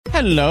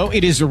Hello,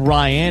 it is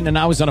Ryan, and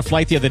I was on a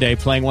flight the other day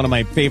playing one of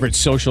my favorite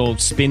social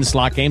spin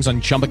slot games on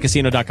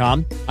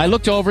ChumbaCasino.com. I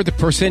looked over at the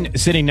person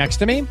sitting next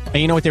to me, and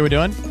you know what they were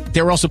doing?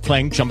 They were also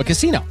playing Chumba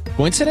Casino.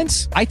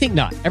 Coincidence? I think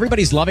not.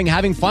 Everybody's loving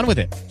having fun with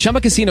it.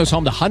 Chumba Casino is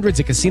home to hundreds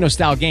of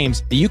casino-style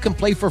games that you can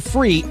play for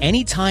free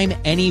anytime,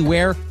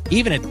 anywhere,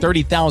 even at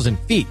 30,000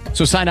 feet.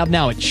 So sign up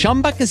now at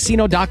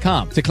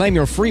ChumbaCasino.com to claim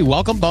your free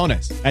welcome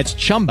bonus. That's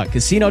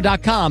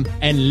ChumbaCasino.com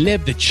and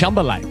live the Chumba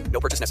life. No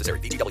purchase necessary.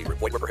 VGW.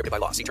 Void where prohibited by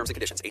law. See terms and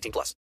conditions. 18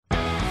 plus.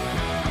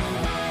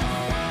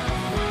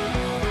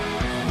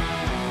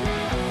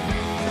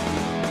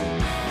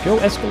 Joe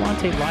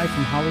Escalante live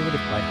from Hollywood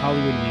by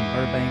Hollywood in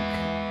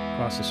Burbank,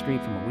 across the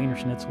street from a Wiener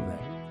Schnitzel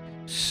that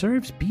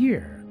serves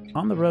beer.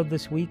 On the road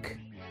this week,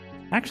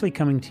 actually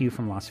coming to you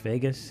from Las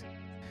Vegas.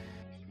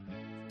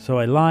 So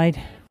I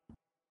lied.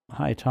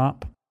 High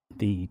atop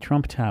the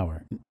Trump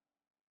Tower.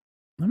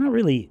 I'm not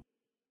really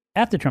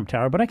at the Trump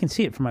Tower, but I can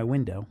see it from my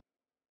window.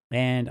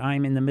 And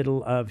I'm in the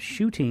middle of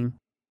shooting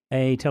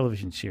a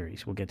television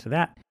series. We'll get to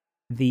that.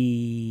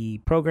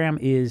 The program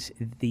is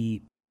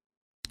the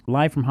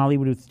Live from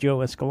Hollywood with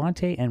Joe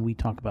Escalante, and we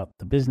talk about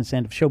the business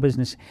end of show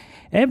business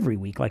every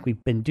week, like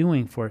we've been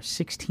doing for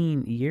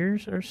 16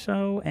 years or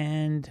so,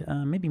 and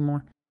maybe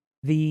more.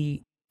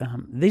 This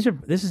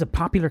is a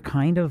popular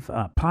kind of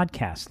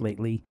podcast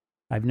lately.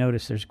 I've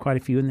noticed there's quite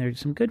a few, and there's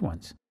some good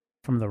ones.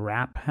 From The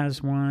Wrap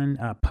has one,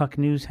 Puck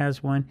News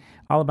has one,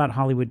 all about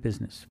Hollywood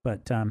business.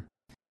 But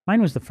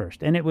mine was the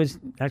first, and it was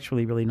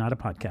actually really not a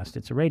podcast.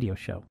 It's a radio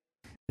show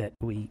that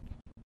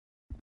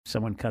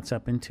someone cuts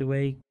up into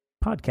a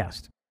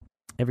podcast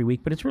every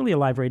week, but it's really a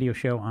live radio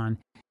show on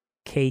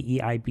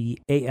KEIB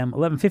AM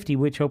 1150,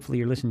 which hopefully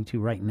you're listening to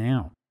right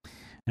now.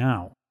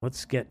 Now,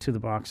 let's get to the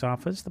box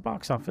office. The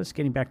box office,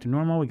 getting back to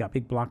normal. We got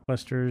big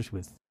blockbusters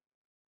with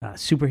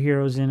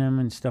superheroes in them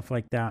and stuff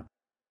like that.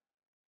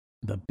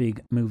 The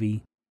big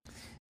movie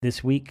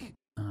this week,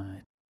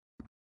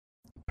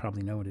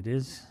 probably know what it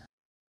is.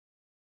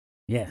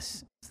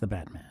 Yes, it's The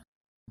Batman.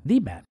 The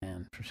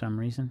Batman, for some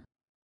reason.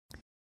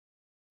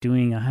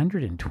 Doing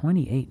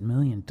 $128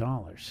 million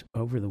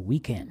over the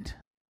weekend.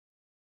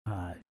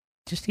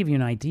 Just to give you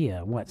an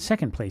idea what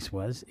second place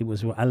was, it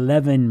was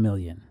 11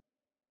 million.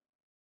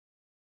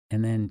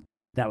 And then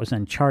that was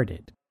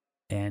Uncharted.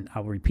 And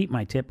I'll repeat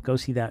my tip, go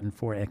see that in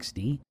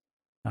 4XD.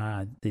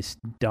 This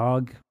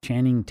dog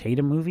Channing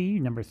Tatum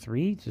movie, number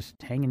 3, just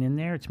hanging in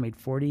there. It's made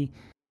 $40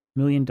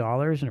 million,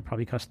 and it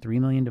probably cost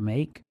 $3 million to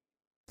make.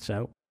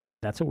 So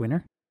that's a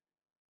winner.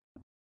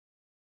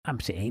 I'd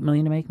say $8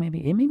 million to make, maybe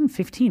even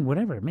 15,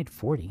 whatever. It made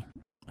 40.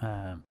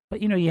 But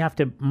you have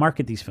to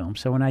market these films.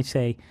 So when I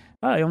say,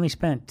 "Oh, I only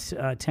spent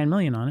 $10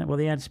 million on it," well,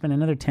 they had to spend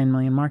another $10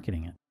 million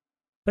marketing it.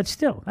 But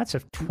still, that's a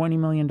 $20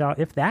 million.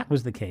 If that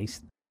was the case,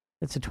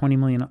 that's a $20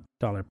 million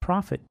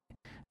profit.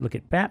 Look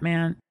at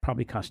Batman,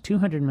 probably cost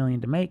 $200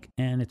 million to make,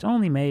 and it's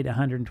only made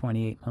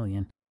 $128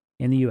 million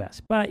in the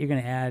U.S. But you're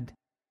going to add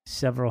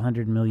several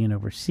hundred million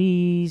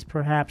overseas,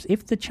 perhaps,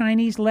 if the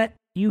Chinese let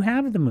you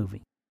have the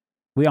movie.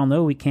 We all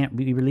know we can't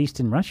be released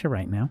in Russia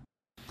right now.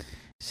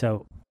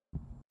 So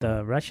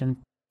the Russian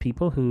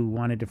people who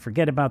wanted to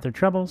forget about their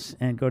troubles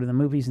and go to the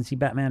movies and see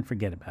Batman,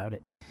 forget about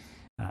it.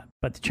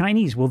 But the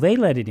Chinese, will they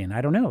let it in?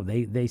 I don't know.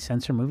 They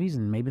censor movies,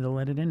 and maybe they'll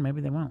let it in,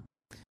 maybe they won't.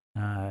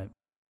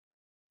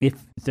 If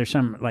there's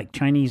some like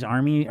Chinese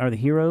army are the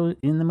hero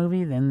in the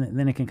movie,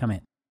 then it can come in.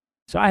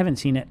 So I haven't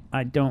seen it.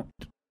 I don't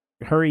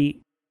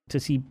hurry to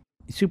see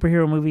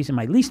superhero movies, and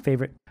my least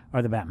favorite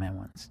are the Batman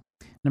ones.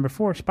 Number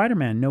 4,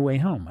 Spider-Man: No Way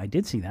Home. I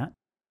did see that.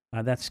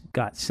 That's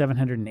got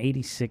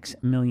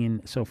 $786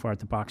 million so far at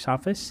the box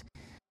office.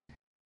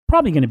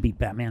 Probably going to beat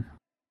Batman.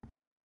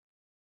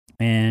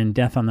 And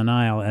Death on the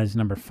Nile as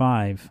number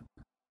 5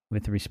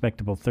 with a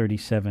respectable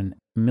 $37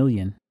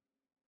 million.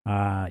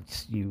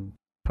 You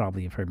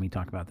probably have heard me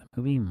talk about that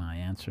movie. My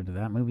answer to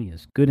that movie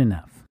is good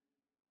enough.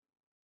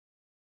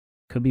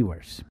 Could be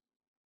worse.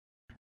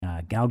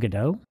 Gal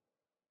Gadot.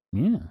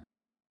 Yeah.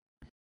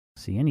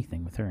 See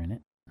anything with her in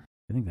it.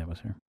 I think that was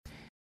her.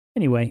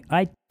 Anyway,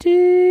 I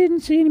didn't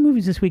see any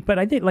movies this week, but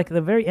I did. Like at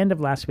the very end of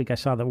last week, I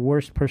saw The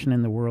Worst Person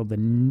in the World,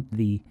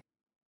 the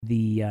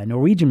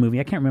Norwegian movie.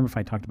 I can't remember if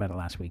I talked about it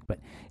last week, but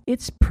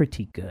it's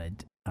pretty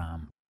good.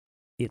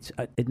 It's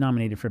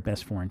nominated for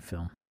Best Foreign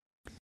Film,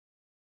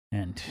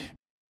 and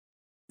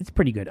it's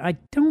pretty good. I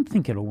don't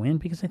think it'll win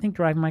because I think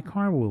Drive My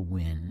Car will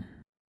win.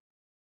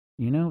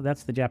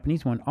 That's the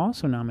Japanese one,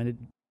 also nominated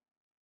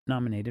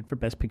for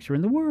Best Picture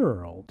in the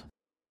World.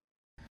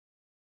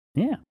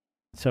 Yeah.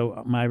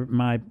 So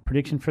my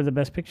prediction for the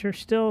Best Picture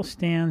still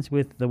stands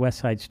with The West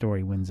Side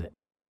Story wins it.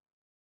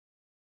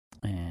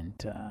 And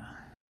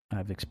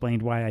I've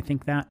explained why I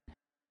think that.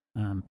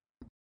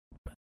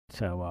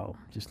 So I'll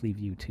just leave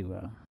you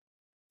to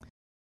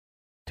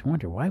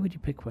wonder, why would you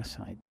pick West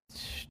Side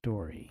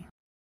Story?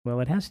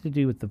 Well, it has to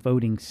do with the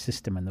voting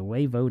system and the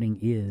way voting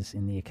is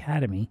in the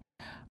Academy.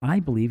 I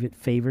believe it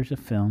favors a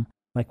film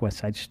like West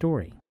Side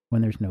Story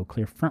when there's no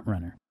clear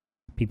frontrunner.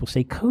 People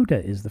say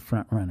Coda is the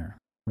frontrunner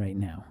right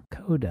now.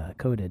 Coda.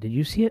 Did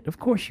you see it? Of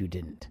course you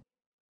didn't.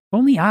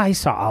 Only I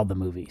saw all the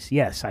movies.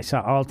 Yes, I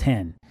saw all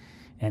 10,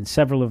 and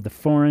several of the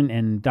foreign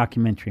and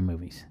documentary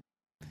movies.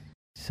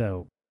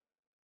 So,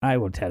 I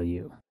will tell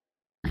you.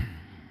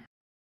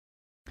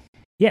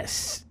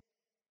 Yes,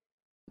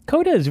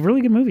 Coda is a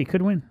really good movie.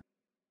 Could win.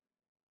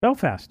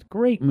 Belfast,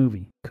 great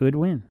movie. Could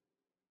win.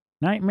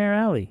 Nightmare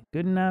Alley,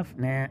 good enough.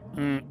 Nah,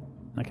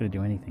 not going to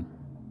do anything.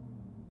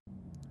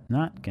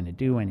 Not going to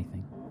do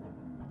anything.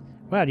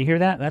 Wow, do you hear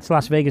that? That's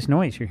Las Vegas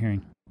noise you're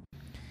hearing.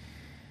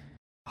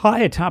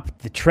 High atop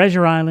the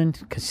Treasure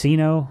Island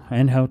Casino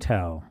and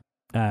Hotel.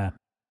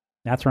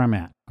 That's where I'm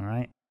at, all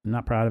right? I'm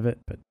not proud of it,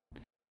 but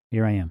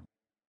here I am.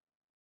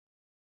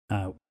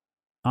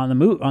 On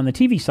the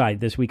TV side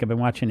this week, I've been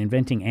watching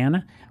Inventing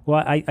Anna.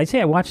 Well, I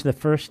say I watched the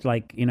first,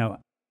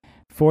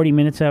 40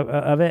 minutes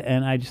of it,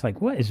 and I just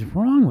what is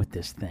wrong with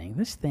this thing?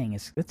 This thing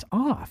it's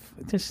off.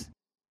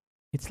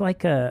 It's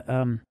like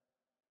a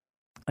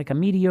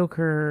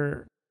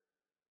mediocre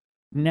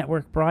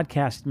network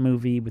broadcast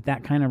movie with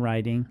that kind of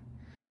writing.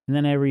 And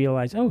then I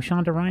realized,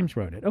 Shonda Rhimes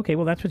wrote it. Okay,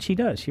 well, that's what she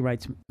does. She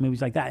writes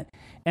movies like that.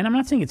 And I'm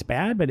not saying it's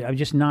bad, but I'm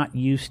just not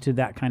used to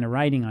that kind of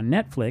writing on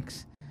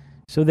Netflix.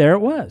 So there it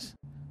was.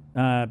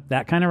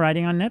 That kind of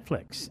writing on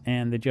Netflix.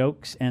 And the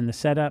jokes and the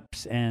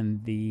setups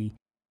and the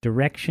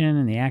direction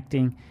and the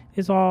acting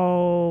is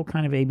all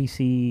kind of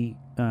ABC,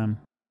 1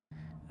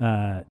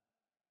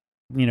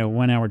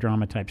 hour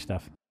drama type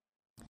stuff.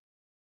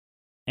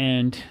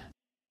 And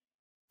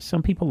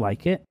some people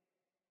like it.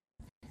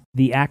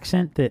 The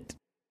accent that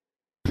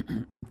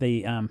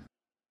that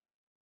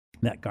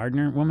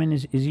Gardner woman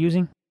is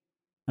using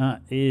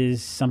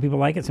is, some people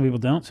like it, some people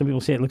don't. Some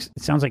people say it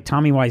sounds like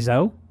Tommy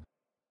Wiseau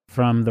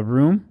from The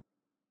Room,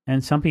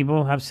 and some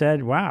people have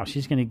said, "Wow,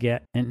 she's going to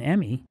get an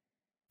Emmy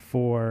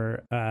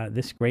for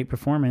this great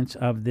performance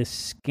of this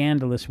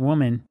scandalous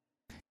woman,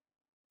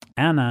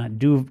 Anna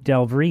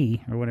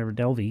Delvey, or whatever,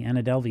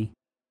 Anna Delvey,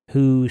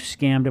 who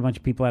scammed a bunch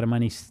of people out of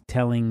money,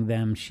 telling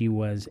them she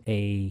was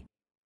a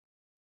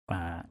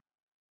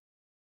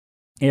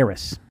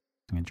heiress,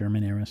 a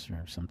German heiress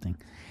or something."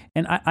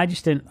 And I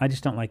just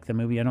don't like the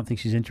movie. I don't think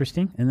she's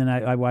interesting. And then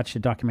I watched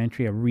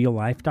a real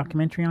life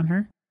documentary on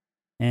her,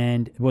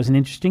 and it wasn't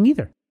interesting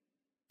either.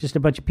 Just a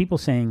bunch of people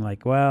saying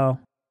well,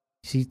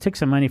 she took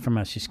some money from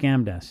us. She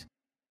scammed us.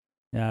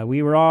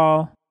 We were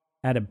all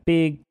at a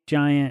big,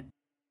 giant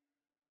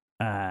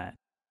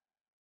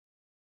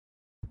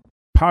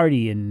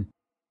party and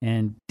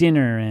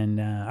dinner,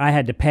 and I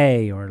had to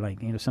pay. Or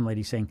some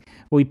lady saying,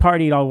 well, we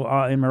partied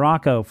all in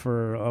Morocco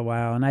for a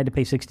while, and I had to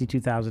pay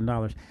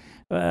 $62,000.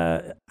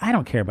 I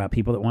don't care about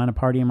people that want to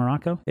party in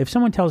Morocco. If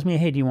someone tells me,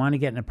 hey, do you want to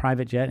get in a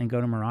private jet and go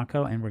to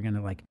Morocco, and we're going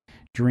to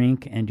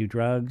drink and do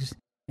drugs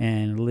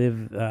and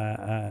live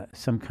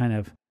some kind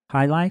of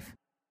high life,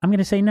 I'm going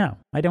to say no.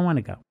 I don't want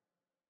to go.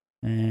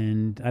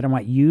 And I don't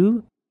want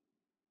you,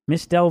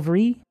 Miss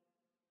Delvey,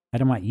 I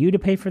don't want you to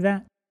pay for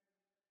that.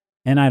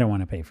 And I don't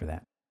want to pay for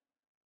that.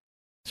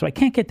 So I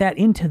can't get that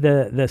into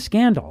the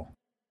scandal.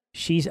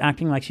 She's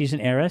acting like she's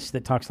an heiress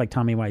that talks like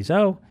Tommy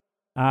Wiseau.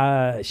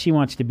 She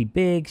wants to be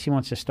big. She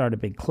wants to start a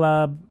big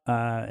club.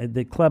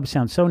 The club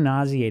sounds so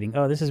nauseating.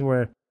 Oh, this is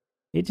where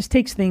it just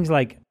takes things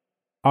like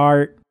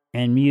art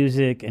and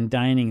music and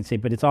dining and say,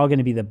 but it's all going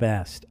to be the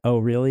best. Oh,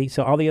 really?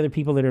 So all the other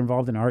people that are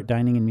involved in art,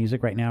 dining, and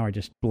music right now are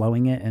just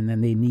blowing it, and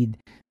then they need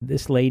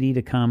this lady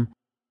to come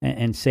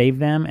and save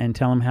them and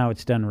tell them how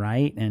it's done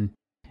right. And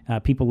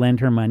people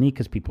lend her money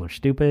because people are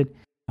stupid.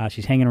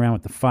 She's hanging around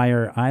with the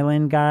Fire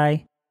Island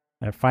guy,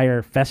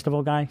 Fire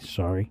Festival guy.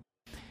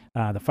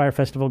 The Fire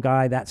Festival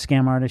guy, that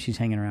scam artist, she's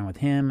hanging around with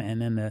him.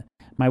 And then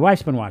my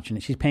wife's been watching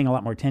it. She's paying a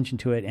lot more attention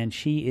to it. And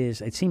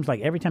it seems like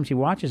every time she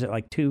watches it,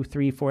 2,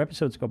 3, 4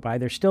 episodes go by,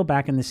 they're still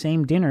back in the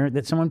same dinner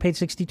that someone paid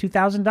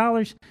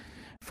 $62,000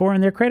 for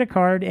on their credit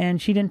card,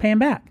 and she didn't pay him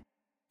back.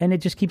 And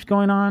it just keeps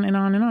going on and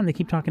on and on. They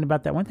keep talking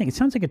about that one thing. It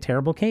sounds like a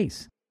terrible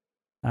case.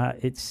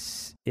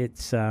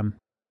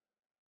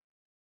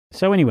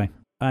 So anyway,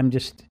 I'm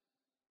just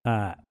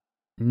I'm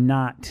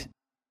not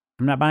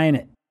buying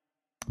it.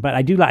 But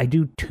I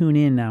do tune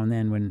in now and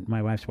then when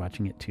my wife's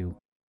watching it too,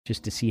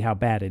 just to see how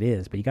bad it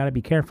is. But you got to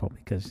be careful,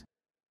 because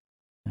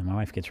my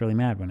wife gets really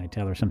mad when I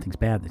tell her something's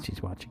bad that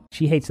she's watching.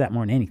 She hates that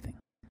more than anything.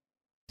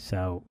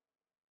 So,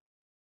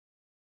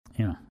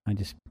 I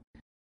just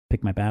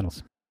pick my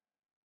battles.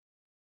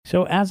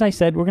 So as I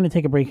said, we're going to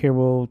take a break here.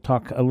 We'll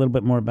talk a little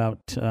bit more about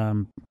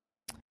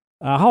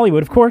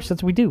Hollywood, of course.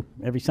 That's what we do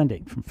every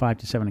Sunday from 5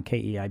 to 7 at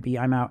KEIB.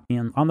 I'm out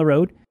on the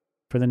road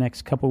for the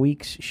next couple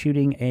weeks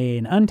shooting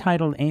an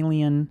untitled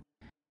alien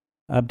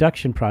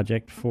abduction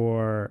project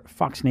for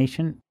Fox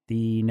Nation,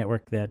 the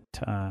network that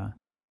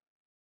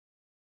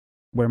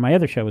where my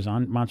other show is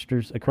on,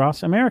 Monsters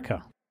Across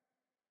America.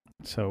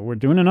 So we're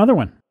doing another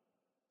one.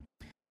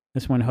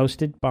 This one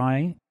hosted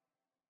by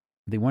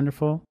the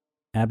wonderful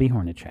Abby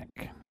Hornacek.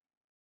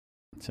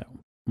 So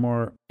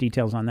more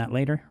details on that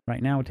later.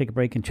 Right now, we'll take a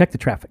break and check the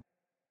traffic.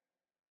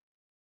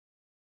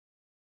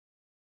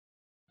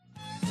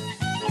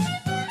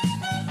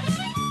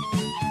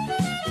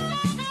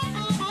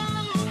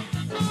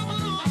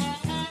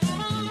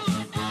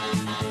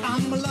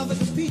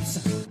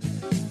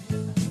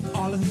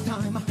 all of the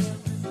time.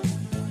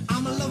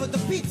 I'm in love with the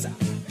pizza.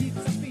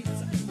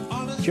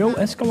 Joe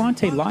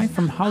Escalante live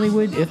from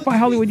Hollywood. If by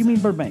Hollywood you mean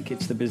Burbank,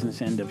 it's the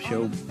business end of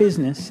show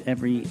business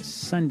every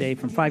Sunday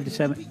from 5 to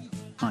 7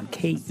 on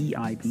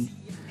KEIB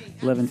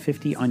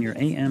 1150 on your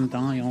AM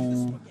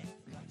dial.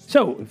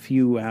 So if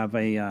you have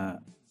a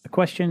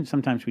question,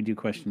 sometimes we do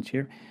questions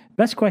here.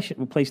 Best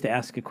place to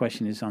ask a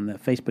question is on the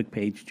Facebook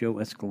page, Joe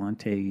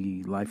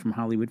Escalante live from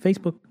Hollywood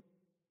Facebook.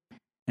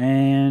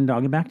 And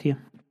I'll get back to you.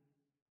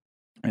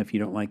 If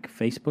you don't like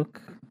Facebook,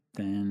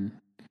 then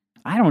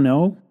I don't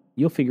know.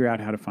 You'll figure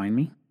out how to find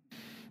me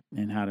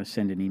and how to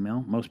send an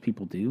email. Most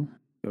people do.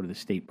 Go to the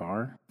state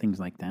bar, things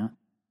like that.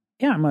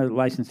 Yeah, I'm a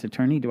licensed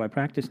attorney. Do I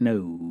practice?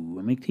 No.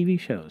 I make TV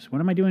shows. What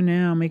am I doing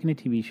now? I'm making a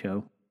TV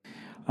show.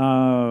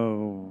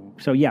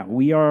 So yeah,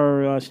 we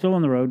are still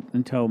on the road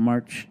until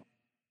March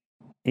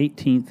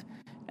 18th,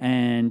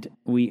 and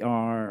we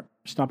are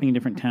stopping in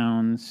different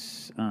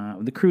towns.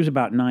 The crew's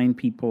about 9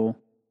 people,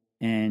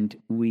 and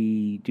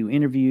we do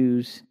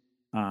interviews.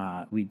 We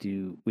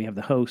have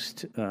the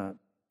host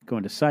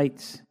going to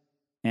sites,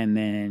 and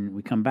then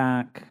we come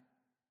back.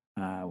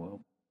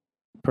 We'll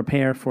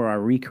prepare for our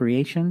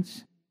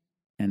recreations,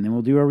 and then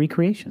we'll do our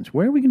recreations.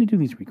 Where are we going to do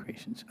these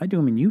recreations? I do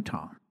them in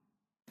Utah.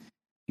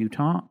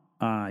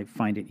 I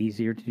find it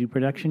easier to do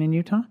production in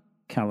Utah.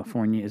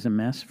 California is a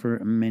mess for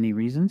many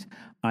reasons.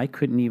 I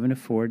couldn't even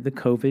afford the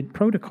COVID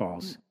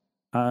protocols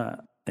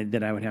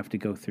that I would have to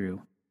go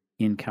through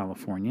in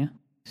California,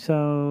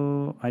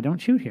 so I don't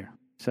shoot here.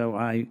 So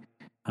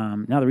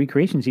now the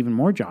recreation's even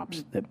more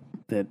jobs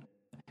that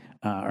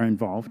are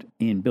involved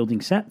in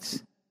building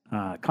sets,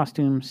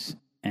 costumes,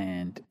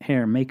 and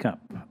hair, makeup,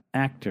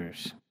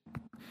 actors,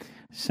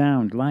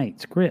 sound,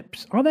 lights,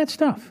 scripts, all that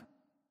stuff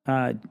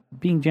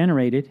being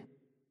generated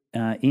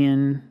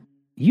in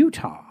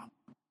Utah.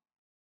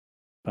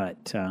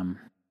 But,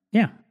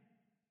 yeah.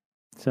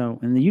 So,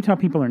 and the Utah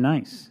people are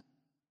nice,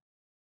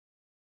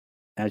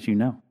 as you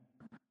know.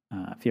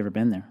 If you've ever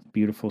been there,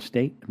 beautiful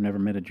state. I've never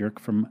met a jerk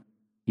from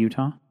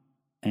Utah.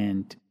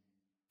 And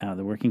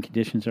the working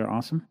conditions are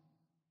awesome.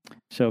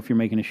 So if you're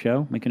making a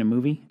show, making a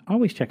movie,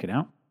 always check it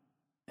out.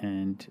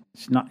 And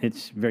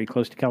it's very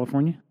close to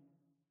California.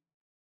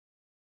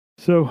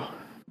 So,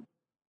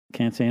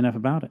 can't say enough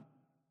about it.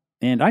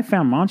 And I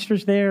found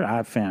monsters there.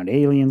 I've found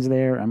aliens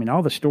there. I mean,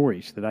 all the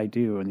stories that I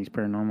do in these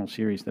paranormal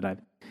series that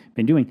I've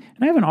been doing.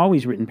 And I haven't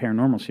always written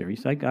paranormal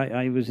series.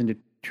 I was into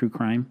true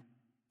crime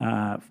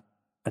at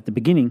the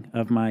beginning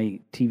of my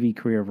TV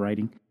career of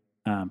writing.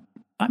 I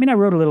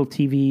wrote a little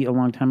TV a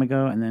long time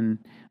ago, and then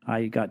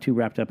I got too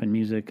wrapped up in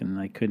music, and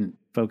I couldn't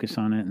focus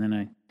on it. And then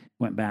I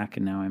went back,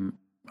 and now I'm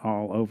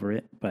all over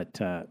it.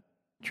 But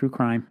true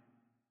crime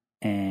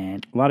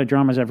and a lot of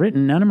dramas I've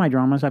written. None of my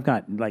dramas, I've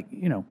got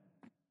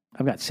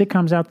I've got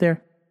sitcoms out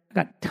there. I've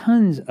got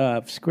tons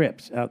of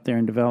scripts out there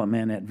in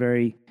development at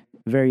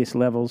various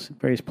levels,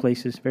 various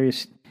places,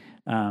 various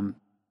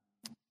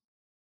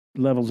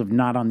levels of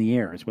not on the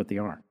air is what they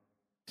are.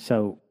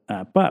 So,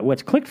 but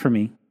what's clicked for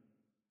me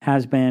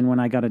has been when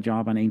I got a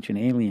job on Ancient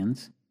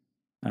Aliens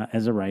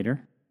as a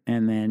writer,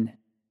 and then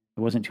it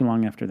wasn't too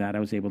long after that I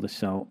was able to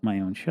sell my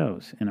own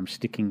shows, and I'm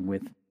sticking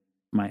with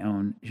my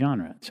own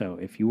genre. So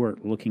if you were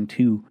looking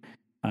to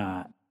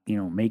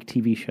make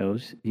TV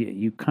shows,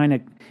 you kind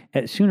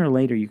of, sooner or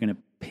later, you're going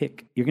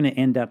to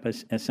end up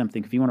as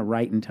something. If you want to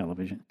write in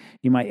television,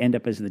 you might end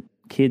up as the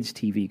kids'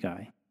 TV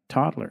guy,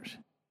 toddlers,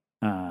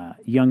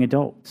 young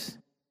adults.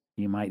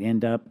 You might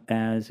end up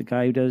as a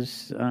guy who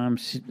does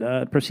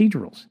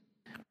procedurals,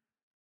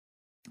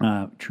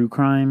 true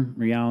crime,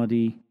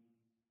 reality,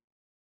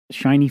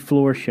 shiny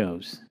floor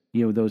shows.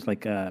 Those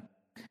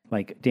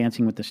like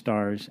Dancing with the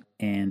Stars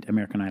and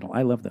American Idol.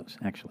 I love those,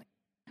 actually.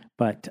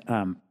 But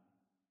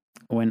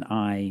when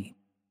I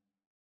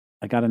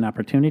got an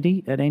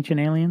opportunity at Ancient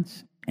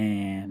Aliens,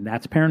 and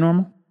that's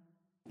paranormal,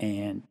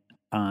 and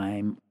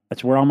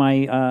that's where all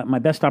my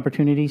best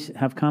opportunities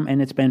have come,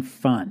 and it's been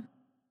fun.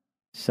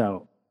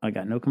 So I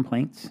got no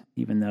complaints,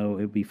 even though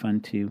it would be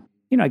fun to,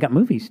 I got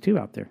movies too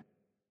out there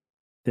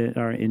that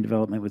are in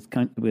development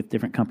with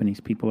different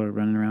companies. People are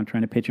running around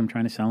trying to pitch them,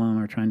 trying to sell them,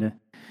 or trying to,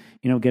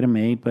 get them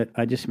made. But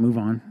I just move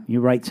on. You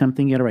write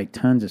something, you got to write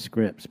tons of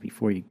scripts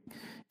before you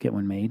get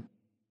one made.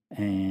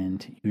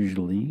 And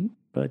usually,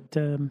 but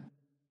don't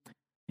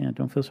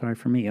feel sorry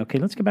for me. Okay,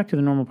 let's get back to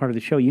the normal part of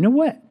the show. You know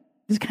what?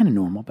 This is kind of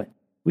normal, but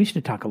we used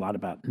to talk a lot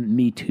about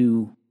Me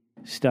Too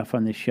stuff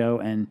on this show.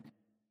 And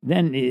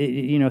then,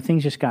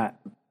 things just got,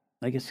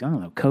 I guess, I don't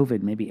know,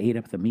 COVID maybe ate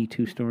up the Me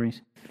Too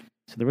stories.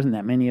 So there wasn't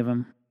that many of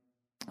them.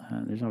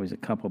 There's always a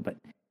couple, but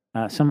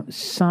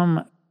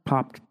some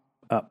popped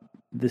up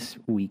this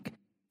week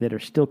that are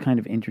still kind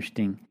of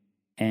interesting.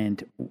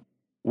 And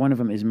one of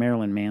them is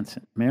Marilyn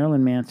Manson.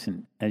 Marilyn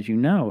Manson, as you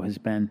know, has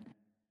been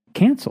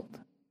canceled.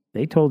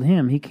 They told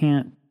him he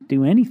can't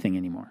do anything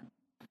anymore.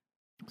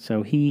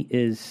 So he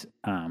is,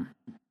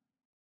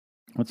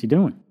 what's he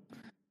doing?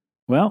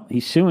 Well,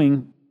 he's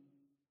suing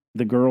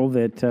the girl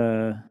that,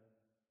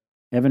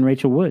 Evan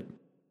Rachel Wood.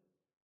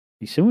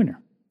 He's suing her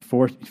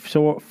for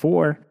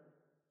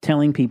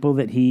telling people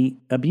that he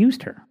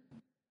abused her.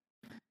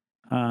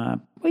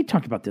 We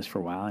talked about this for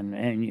a while,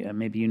 and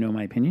maybe you know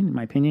my opinion.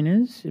 My opinion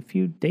is, if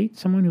you date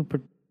someone who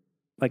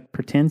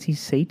pretends he's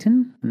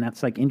Satan, and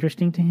that's like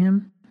interesting to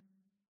him,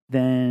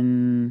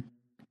 then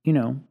you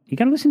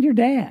got to listen to your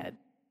dad.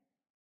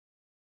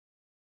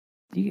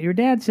 Your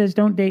dad says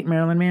don't date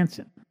Marilyn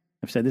Manson.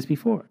 I've said this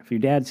before. If your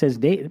dad says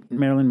date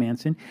Marilyn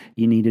Manson,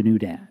 you need a new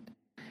dad.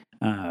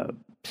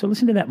 So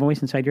listen to that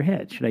voice inside your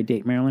head. Should I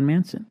date Marilyn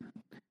Manson?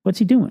 What's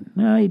he doing?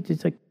 No,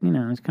 he's like,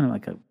 he's kind of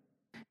like a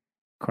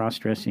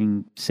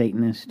cross-dressing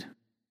Satanist.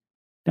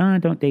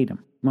 Don't date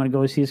him. You want to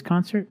go see his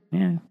concert?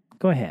 Yeah,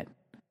 go ahead.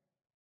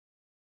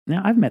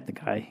 Now, I've met the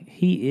guy.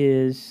 He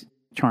is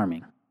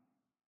charming.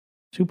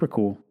 Super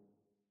cool.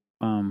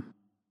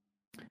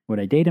 Would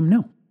I date him?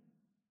 No.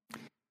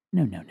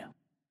 No.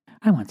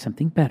 I want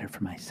something better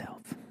for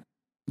myself.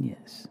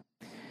 Yes.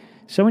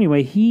 So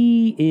anyway,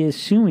 he is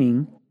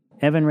suing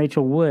Evan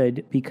Rachel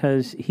Wood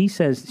because he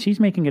says she's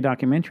making a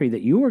documentary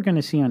that you are going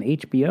to see on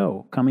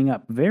HBO coming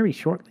up very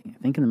shortly. I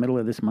think in the middle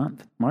of this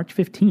month, March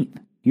 15th.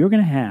 You're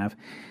going to have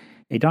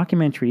a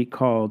documentary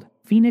called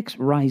Phoenix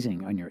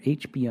Rising on your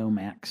HBO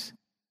Max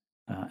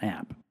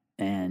app.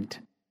 And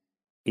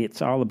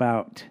it's all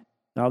about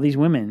all these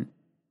women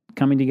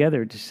coming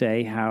together to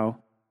say how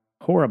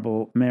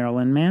horrible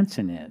Marilyn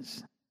Manson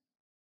is.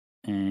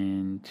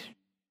 And,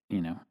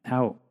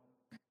 how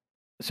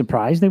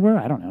surprised they were.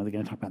 I don't know. They're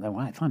going to talk about that.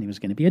 Well, I thought he was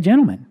going to be a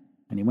gentleman.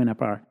 And he went up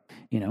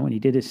when he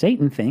did his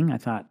Satan thing, I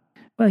thought,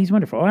 well, he's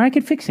wonderful. Or I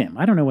could fix him.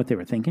 I don't know what they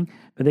were thinking.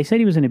 But they said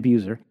he was an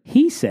abuser.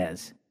 He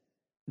says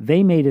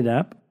they made it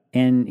up.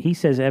 And he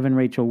says Evan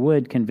Rachel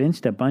Wood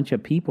convinced a bunch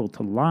of people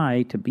to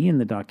lie to be in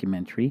the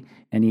documentary.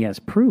 And he has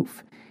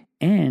proof.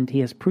 And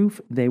he has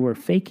proof they were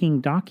faking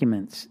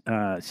documents,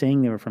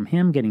 saying they were from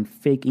him, getting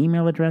fake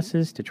email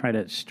addresses to try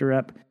to stir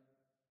up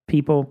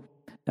people.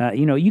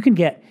 You can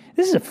get,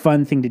 this is a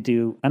fun thing to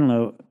do. I don't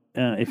know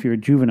if you're a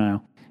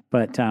juvenile,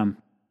 but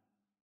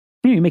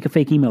you make a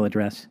fake email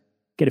address,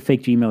 get a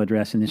fake Gmail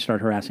address, and then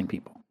start harassing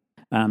people.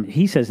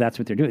 He says that's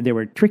what they're doing. They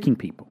were tricking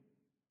people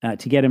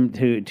to get them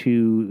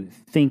to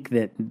think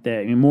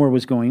that more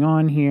was going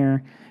on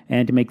here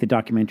and to make the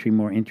documentary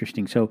more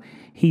interesting. So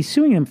he's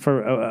suing them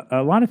for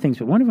a lot of things,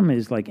 but one of them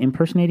is like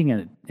impersonating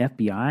an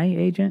FBI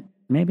agent,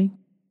 maybe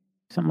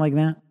something like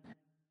that.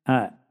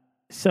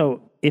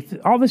 So if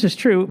all this is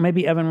true,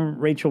 maybe Evan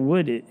Rachel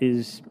Wood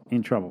is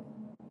in trouble.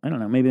 I don't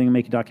know. Maybe they can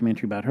make a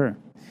documentary about her.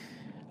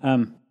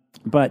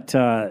 But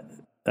some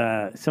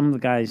of the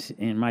guys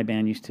in my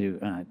band used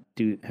to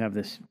have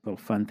this little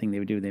fun thing they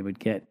would do. They would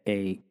get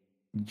a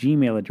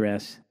Gmail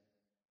address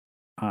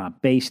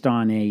based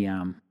on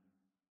a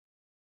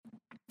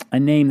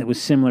name that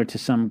was similar to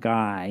some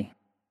guy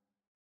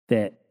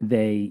that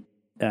they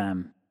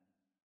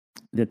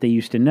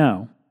used to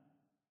know.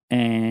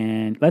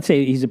 And let's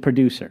say he's a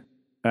producer.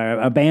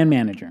 A band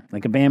manager,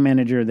 like a band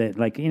manager that,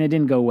 it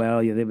didn't go well.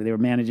 They were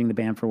managing the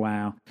band for a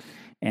while,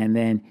 and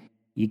then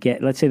you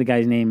get, let's say the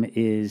guy's name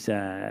is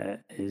Alan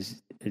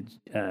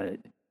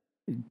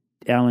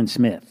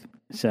Smith.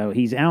 So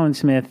he's Alan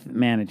Smith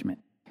Management.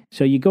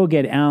 So you go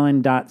get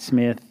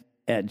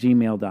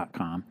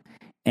alan.smith@gmail.com,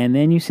 and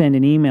then you send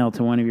an email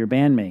to one of your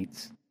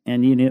bandmates,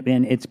 and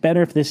it's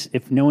better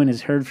if no one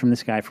has heard from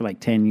this guy for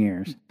like 10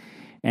 years,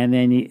 and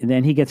then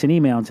he gets an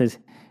email and says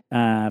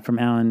from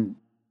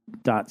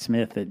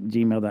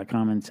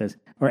Alan.Smith@gmail.com and says,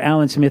 or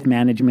Alan Smith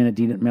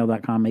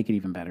Management@gmail.com, make it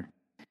even better.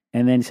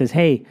 And then it says,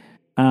 hey,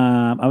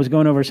 I was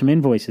going over some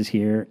invoices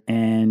here,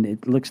 and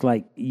it looks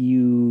like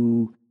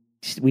we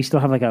still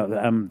have like a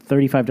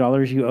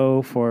 $35 you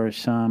owe for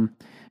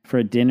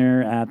a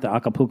dinner at the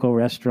Acapulco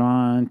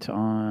restaurant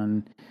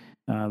on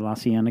La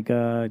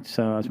Cienega.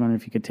 So I was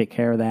wondering if you could take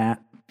care of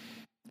that,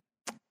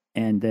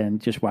 and then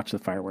just watch the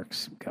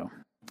fireworks go.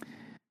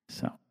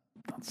 So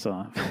that's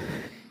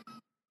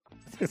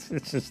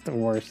it's just the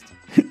worst.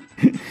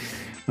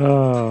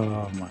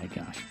 Oh my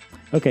gosh.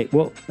 Okay,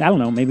 well, I don't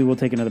know. Maybe we'll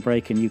take another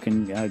break, and you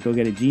can go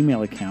get a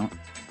Gmail account,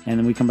 and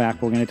then we come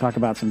back. We're going to talk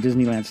about some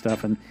Disneyland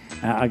stuff, and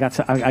I got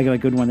a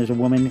good one. There's a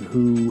woman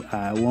who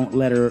won't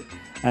let her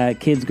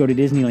kids go to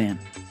Disneyland.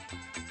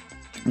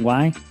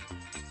 Why?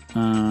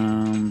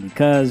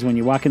 Because when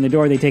you walk in the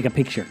door, they take a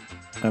picture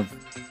of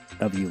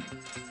you.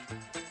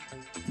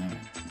 All right,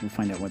 we'll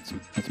find out what's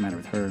the matter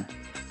with her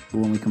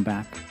when we come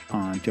back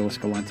on Joe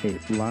Escalante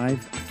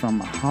live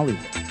from Hollywood.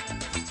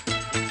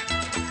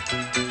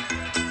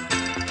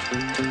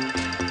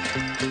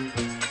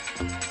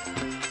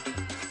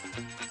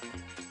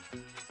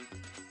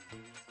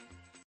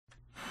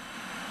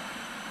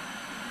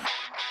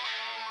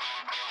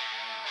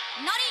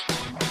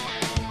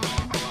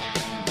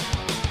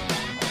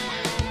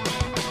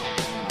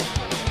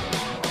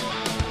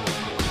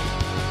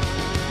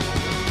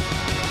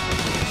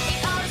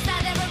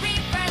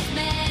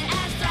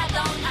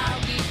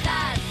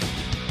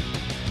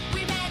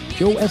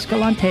 Joe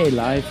Escalante,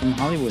 live from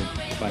Hollywood.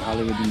 By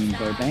Hollywood, you mean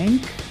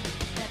Burbank.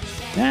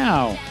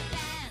 Now,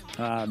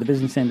 the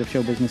business end of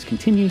show business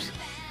continues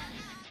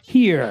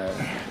here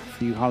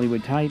for you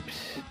Hollywood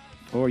types,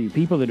 Or you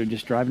people that are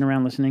just driving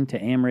around listening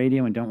to AM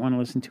radio and don't want to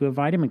listen to a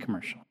vitamin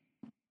commercial.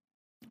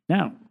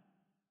 Now,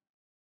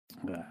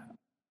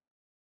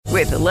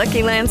 With the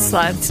Lucky Land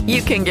Slots,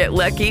 you can get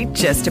lucky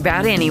just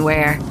about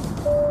anywhere.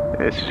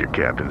 This is your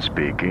captain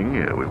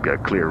speaking. We've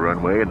got clear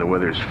runway and the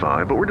weather's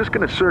fine, but we're just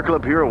going to circle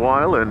up here a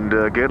while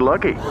and get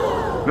lucky.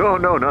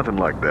 No, nothing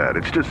like that.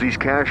 It's just these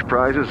cash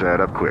prizes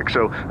add up quick.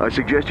 So I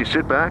suggest you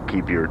sit back,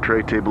 keep your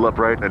tray table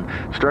upright, and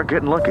start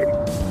getting lucky.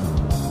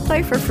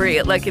 Play for free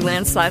at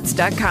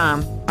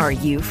LuckyLandSlots.com. Are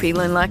you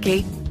feeling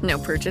lucky? No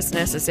purchase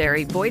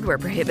necessary. Void where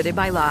prohibited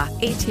by law.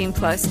 18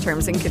 plus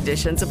terms and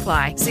conditions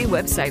apply. See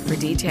website for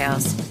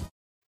details.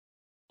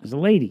 there's a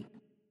lady.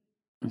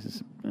 This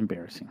is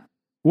embarrassing.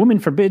 Woman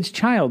forbids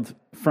child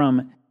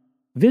from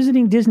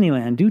visiting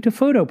Disneyland due to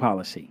photo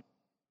policy.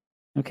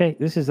 Okay,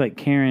 this is like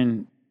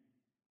Karen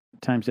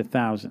times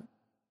 1,000.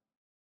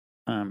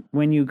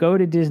 When you go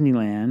to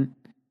Disneyland,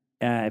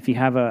 if you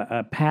have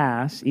a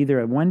pass, either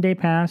a one-day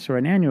pass or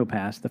an annual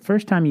pass, the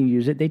first time you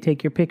use it, they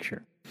take your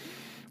picture.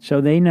 So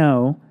they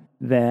know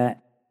that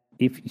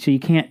so you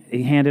can't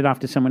hand it off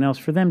to someone else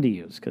for them to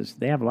use, because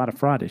they have a lot of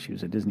fraud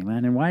issues at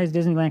Disneyland. And why does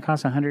Disneyland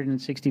cost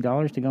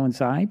 $160 to go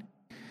inside?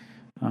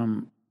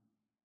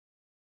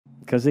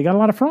 Because they got a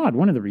lot of fraud.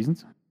 One of the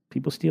reasons.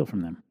 People steal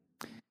from them.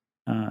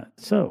 I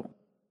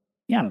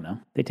don't know.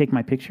 They take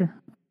my picture.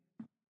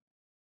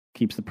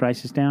 Keeps the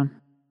prices down.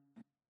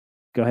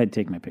 Go ahead,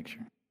 take my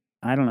picture.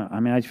 I don't know. I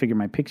mean, I figure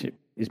my picture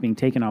is being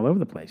taken all over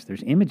the place.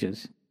 There's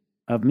images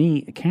of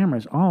me,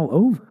 cameras all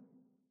over.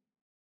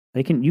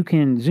 You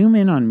can zoom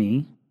in on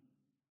me,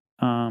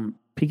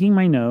 peeking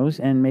my nose,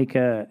 and make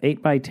a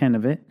 8x10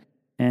 of it,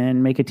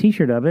 and make a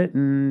T-shirt of it,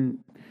 and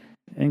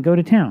go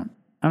to town.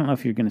 I don't know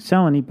if you're going to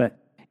sell any, but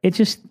it's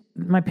just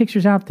my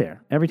picture's out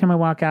there. Every time I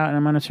walk out and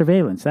I'm on a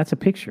surveillance, that's a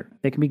picture.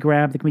 They can be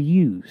grabbed. They can be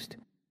used.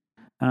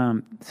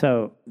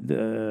 Never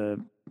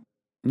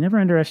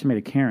underestimate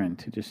a Karen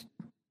to just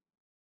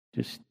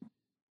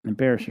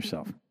embarrass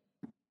yourself.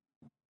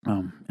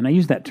 And I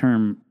use that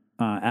term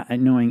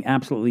knowing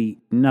absolutely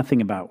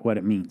nothing about what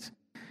it means.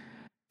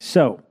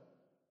 So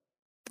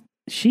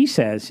she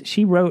says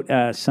she wrote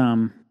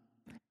some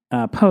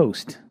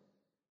post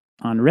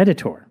on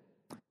Redditor.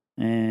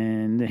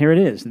 And here it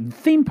is.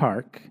 Theme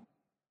park,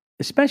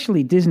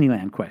 especially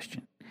Disneyland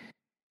question.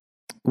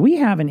 We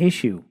have an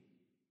issue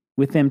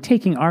with them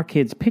taking our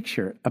kids'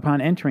 picture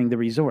upon entering the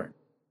resort.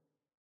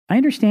 I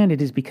understand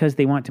it is because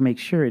they want to make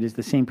sure it is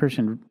the same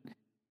person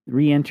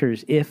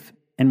re-enters if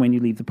and when you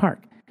leave the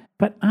park.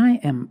 But I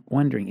am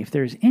wondering if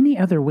there's any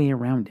other way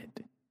around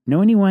it.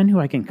 Know anyone who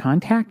I can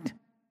contact?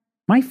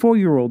 My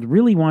 4-year-old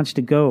really wants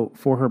to go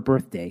for her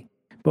birthday,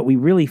 but we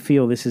really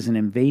feel this is an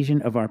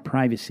invasion of our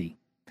privacy.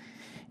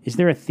 Is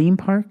there a theme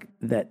park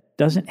that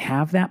doesn't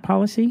have that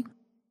policy?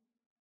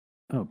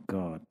 Oh,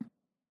 God.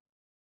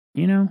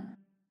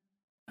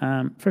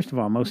 First of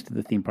all, most of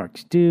the theme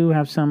parks do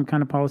have some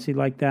kind of policy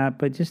like that,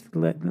 but just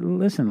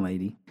listen,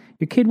 lady.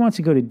 Your kid wants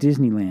to go to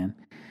Disneyland,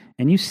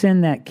 and you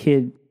send that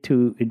kid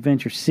to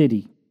Adventure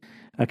City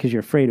because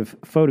you're afraid of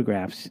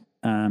photographs.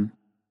 The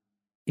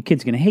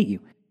kid's going to hate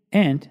you.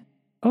 And,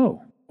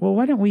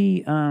 why don't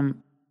we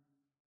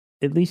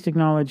at least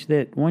acknowledge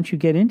that once you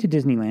get into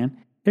Disneyland,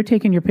 they're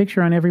taking your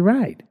picture on every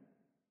ride.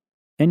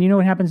 And you know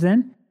what happens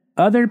then?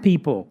 Other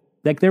people,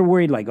 they're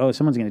worried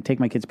someone's going to take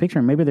my kid's picture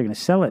and maybe they're going to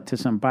sell it to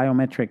some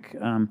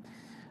biometric,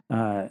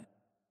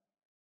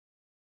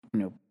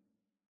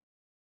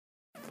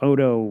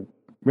 photo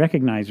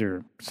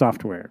recognizer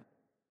software.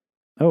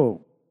 Oh,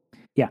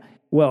 yeah.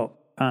 Well,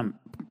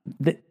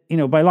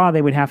 by law,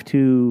 they would have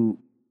to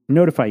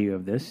notify you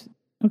of this.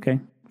 Okay.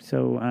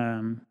 So,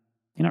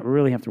 you don't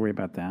really have to worry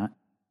about that.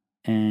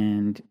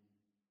 And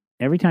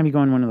every time you go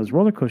on one of those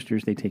roller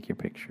coasters, they take your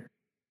picture.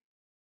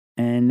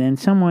 And then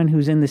someone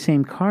who's in the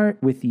same cart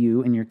with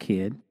you and your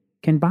kid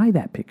can buy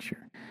that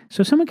picture.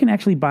 So someone can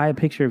actually buy a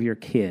picture of your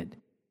kid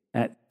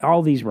at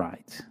all these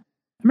rides.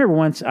 I remember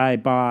once I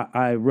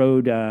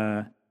rode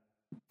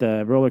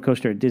the roller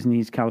coaster at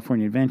Disney's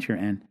California Adventure,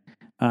 and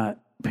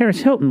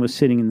Paris Hilton was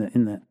sitting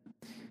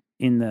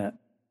in the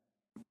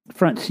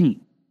front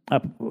seat,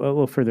 up a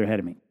little further ahead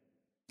of me.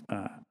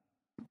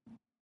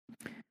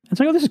 And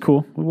so, this is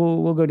cool.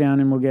 We'll go down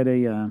and we'll get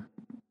a,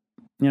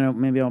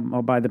 maybe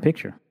I'll buy the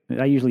picture.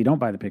 I usually don't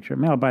buy the picture.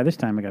 Maybe I'll buy this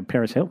time. I got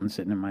Paris Hilton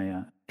sitting in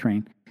my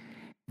train.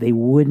 They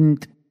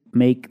wouldn't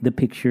make the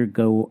picture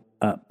go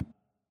up.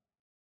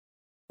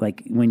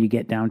 Like when you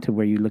get down to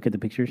where you look at the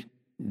pictures,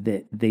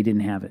 that they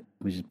didn't have it.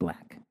 It was just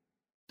black.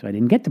 So I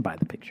didn't get to buy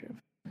the picture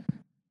of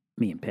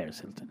me and Paris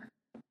Hilton.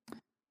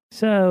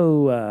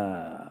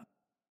 So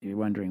you're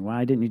wondering,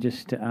 why didn't you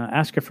just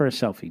ask her for a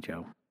selfie,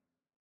 Joe?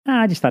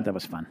 I just thought that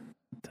was fun.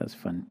 That was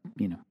fun,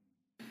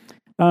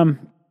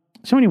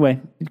 So anyway,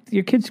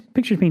 your kid's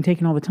picture's being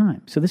taken all the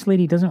time. So this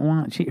lady doesn't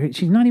want,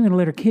 she's not even going to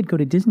let her kid go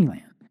to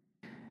Disneyland.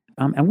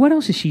 And what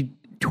else is she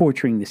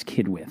torturing this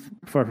kid with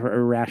for her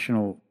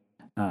irrational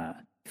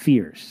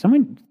fears?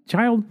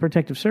 Child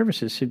Protective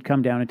Services should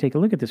come down and take a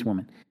look at this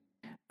woman.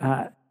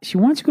 She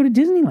wants to go to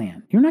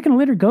Disneyland. You're not going to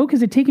let her go because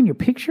they're taking your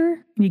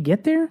picture when you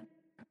get there?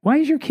 Why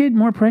is your kid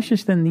more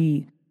precious than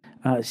the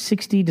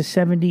 60 to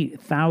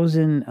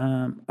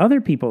 70,000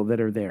 other people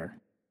that are there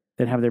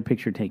that have their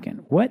picture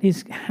taken? What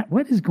is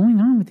going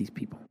on with these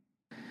people?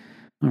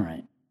 All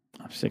right.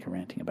 I'm sick of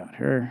ranting about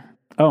her.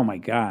 Oh, my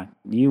God.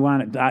 You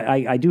want to...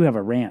 I do have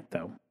a rant,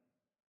 though.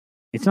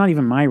 It's not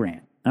even my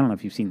rant. I don't know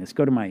if you've seen this.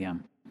 Go to my...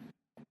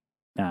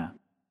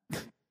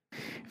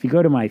 if you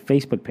go to my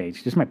Facebook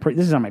page, this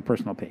is on my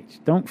personal page.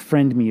 Don't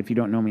friend me if you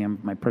don't know me on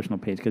my personal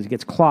page because it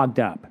gets clogged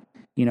up.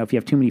 You know, if you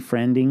have too many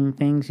friending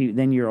things,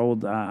 then your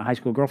old high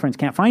school girlfriends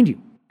can't find you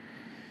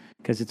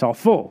because it's all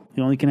full.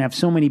 You only can have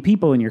so many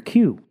people in your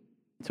queue.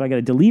 So I got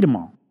to delete them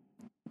all.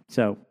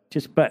 So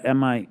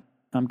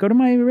go to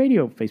my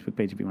radio Facebook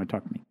page if you want to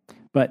talk to me.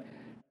 But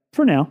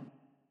for now,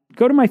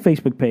 go to my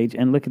Facebook page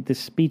and look at this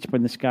speech by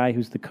this guy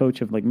who's the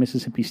coach of like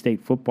Mississippi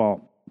State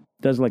football.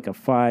 Does like a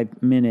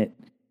 5-minute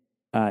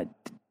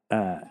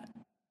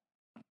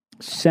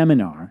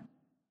seminar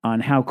on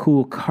how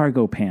cool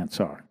cargo pants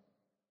are.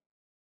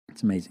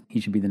 It's amazing. He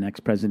should be the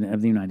next president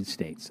of the United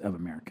States of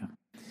America.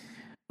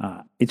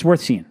 It's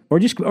worth seeing, or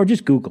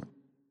just Google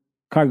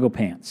cargo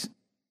pants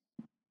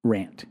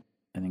rant.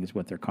 I think is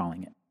what they're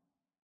calling it.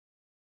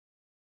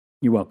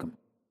 You're welcome.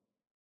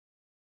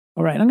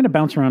 All right, I'm going to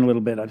bounce around a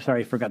little bit. I'm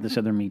sorry I forgot this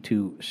other Me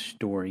Too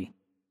story.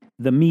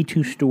 The Me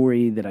Too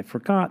story that I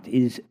forgot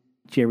is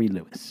Jerry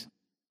Lewis.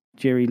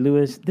 Jerry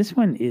Lewis. This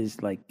one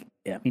is like,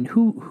 I mean,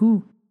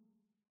 who?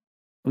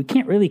 We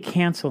can't really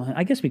cancel him.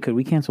 I guess we could.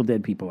 We cancel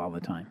dead people all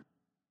the time.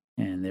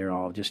 And they're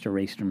all just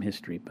erased from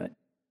history. But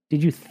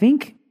did you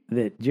think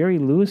that Jerry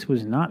Lewis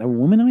was not a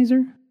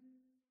womanizer?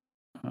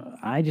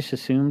 I just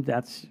assumed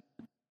that's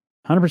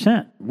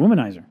 100%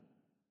 womanizer.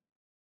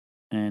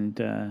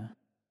 And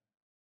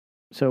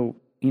so,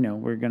 you know,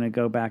 we're going to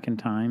go back in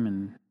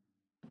time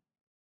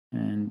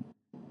and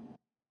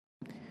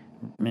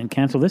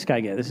cancel this guy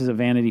again. This is a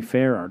Vanity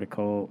Fair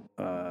article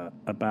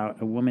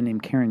about a woman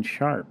named Karen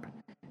Sharp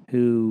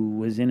who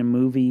was in a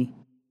movie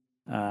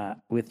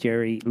with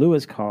Jerry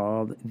Lewis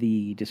called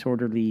The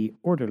Disorderly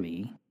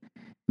Orderly.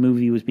 The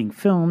movie was being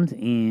filmed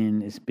in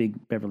this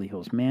big Beverly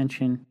Hills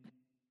mansion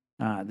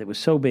that was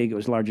so big it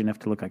was large enough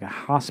to look like a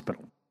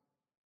hospital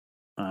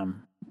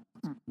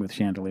with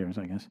chandeliers,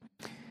 I guess.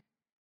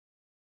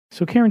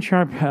 So Karen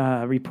Sharp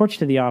reports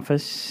to the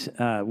office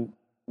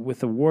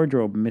with a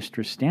wardrobe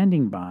mistress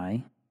standing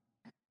by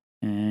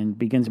and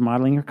begins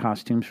modeling her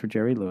costumes for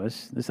Jerry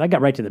Lewis. I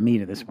got right to the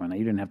meat of this one.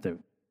 You didn't have to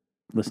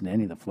listen to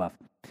any of the fluff.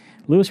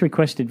 Lewis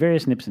requested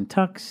various nips and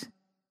tucks.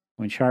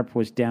 When Sharp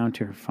was down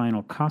to her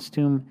final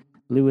costume,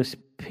 Lewis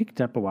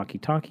picked up a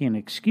walkie-talkie and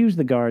excused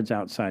the guards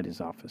outside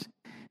his office.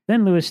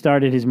 Then Lewis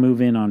started his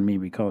move in on me,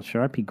 recalls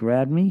Sharp. He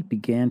grabbed me,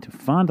 began to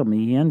fondle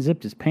me. He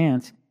unzipped his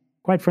pants.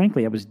 Quite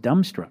frankly, I was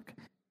dumbstruck.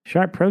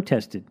 Sharp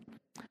protested.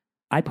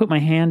 I put my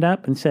hand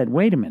up and said,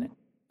 "Wait a minute.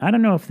 I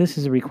don't know if this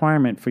is a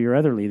requirement for your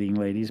other leading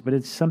ladies, but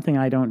it's something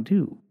I don't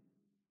do."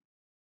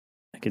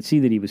 I could see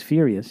that he was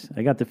furious.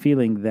 I got the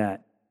feeling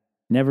that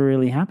never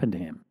really happened to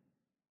him.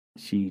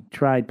 She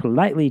tried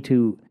politely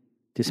to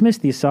dismiss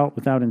the assault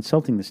without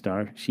insulting the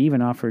star. She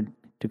even offered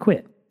to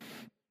quit,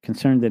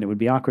 concerned that it would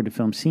be awkward to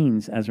film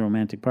scenes as a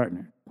romantic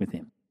partner with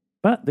him.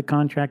 But the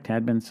contract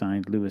had been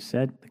signed, Lewis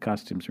said. The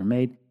costumes were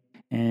made.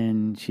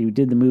 And she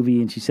did the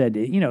movie, and she said,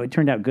 you know, it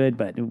turned out good,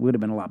 but it would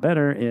have been a lot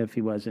better if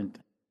he wasn't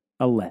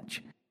a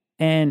lech.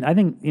 And I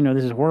think, you know,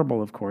 this is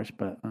horrible, of course,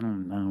 but I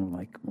don't know,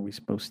 like, what are we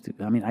supposed to...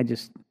 I mean,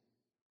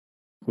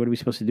 what are we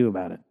supposed to do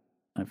about it?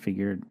 I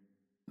figured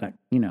that,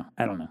 you know,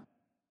 I don't know.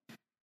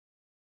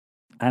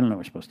 I don't know what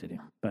we're supposed to do,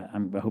 but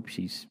I hope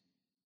she's...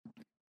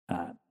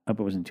 I hope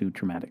it wasn't too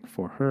traumatic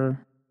for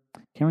her.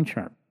 Karen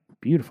Sharp,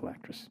 beautiful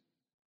actress.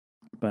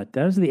 But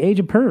that was the age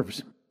of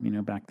pervs, you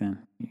know, back then.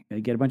 You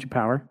get a bunch of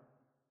power,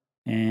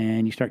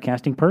 and you start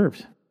casting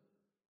pervs.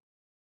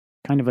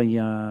 Kind of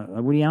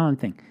a Woody Allen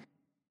thing.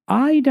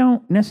 I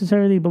don't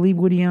necessarily believe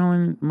Woody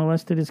Allen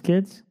molested his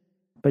kids,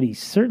 but he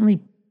certainly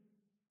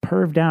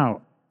perved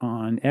out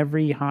on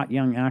every hot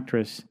young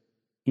actress,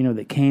 you know,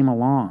 that came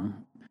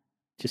along.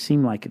 It just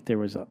seemed like if there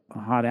was a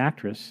hot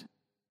actress,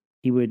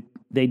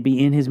 they'd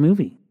be in his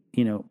movie,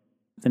 you know,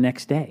 the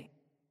next day.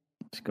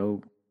 Just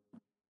go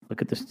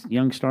look at the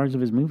young stars of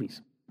his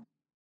movies.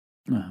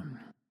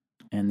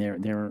 And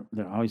they're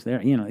always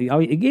there. You know,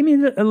 it gave me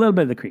a little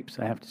bit of the creeps,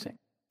 I have to say.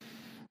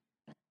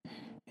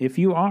 If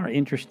you are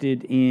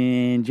interested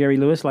in Jerry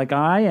Lewis like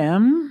I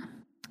am,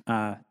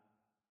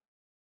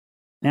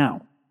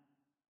 now,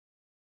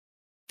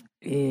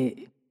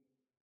 Dean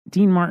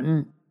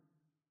Martin,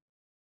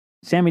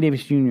 Sammy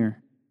Davis Jr.,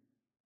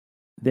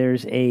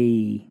 there's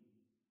a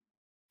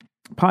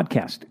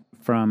podcast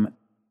from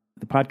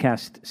the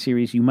podcast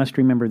series You Must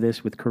Remember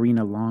This with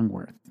Karina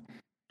Longworth.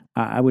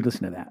 I would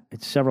listen to that.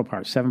 It's several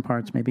parts, 7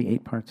 parts, maybe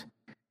 8 parts.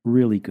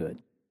 Really good.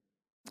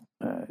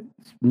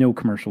 No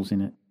commercials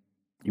in it.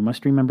 You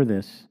Must Remember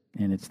This,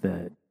 and it's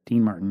the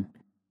Dean Martin,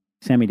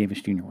 Sammy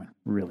Davis Jr. one.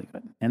 Really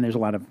good. And there's a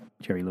lot of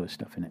Jerry Lewis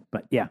stuff in it.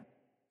 But yeah,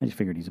 I just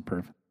figured he's a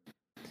perv.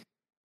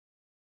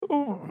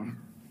 Oh.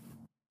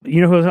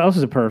 You know who else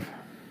is a perv?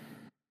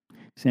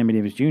 Sammy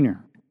Davis Jr.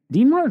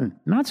 Dean Martin,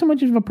 not so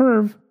much of a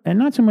perv and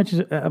not so much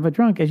of a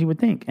drunk as you would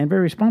think, and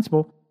very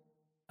responsible,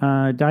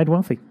 died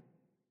wealthy.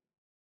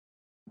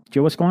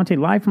 Joe Escalante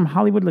live from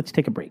Hollywood. Let's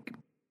take a break.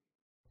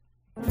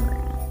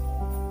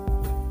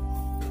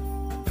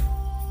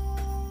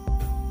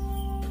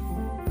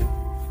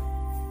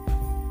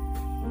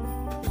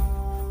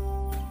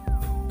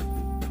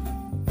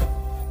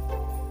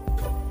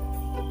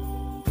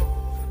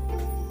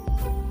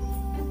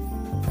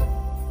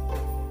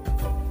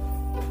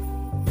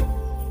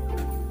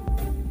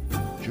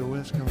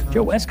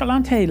 Joe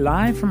Escalante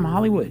live from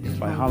Hollywood.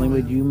 By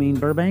Hollywood, you mean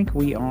Burbank.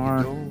 We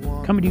are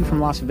coming to you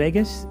from Las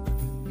Vegas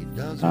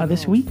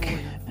this week,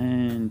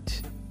 and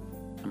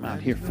I'm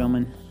out here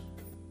filming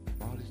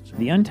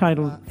the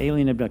untitled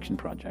Alien Abduction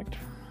Project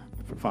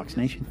for Fox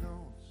Nation,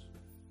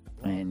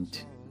 and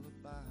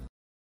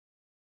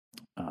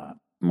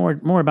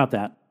more about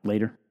that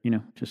later.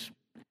 Just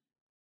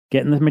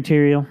getting the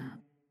material,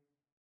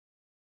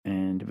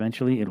 and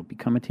eventually it'll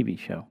become a TV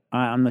show.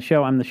 I'm the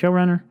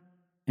showrunner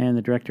and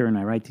the director, and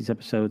I write these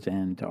episodes,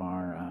 and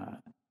our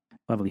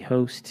lovely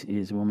host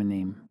is a woman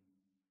named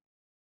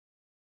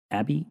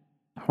Abby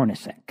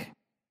Hornacek.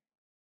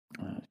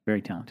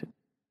 Very talented.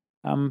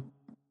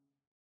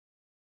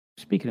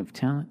 Speaking of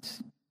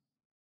talents,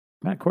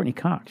 about Courtney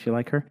Cox. You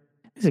like her?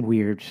 This is a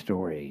weird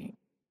story.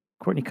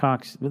 Courtney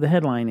Cox, the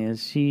headline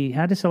is she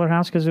had to sell her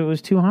house because it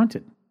was too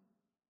haunted.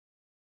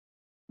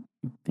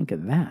 Think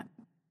of that.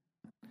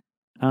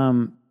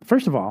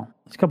 First of all,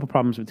 there's a couple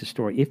problems with the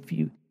story.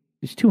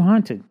 It's too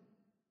haunted.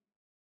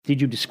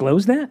 Did you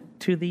disclose that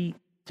to the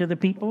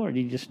people, or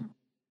did you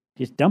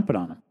just dump it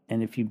on them?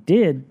 And if you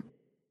did,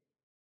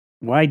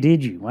 why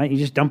did you? Why don't you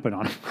just dump it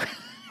on them?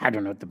 I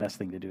don't know what the best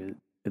thing to do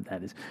with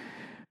that is.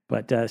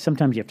 But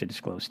sometimes you have to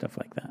disclose stuff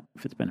like that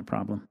if it's been a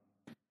problem.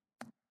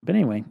 But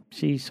anyway,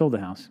 she sold the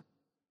house.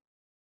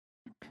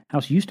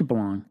 House used to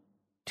belong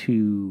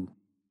to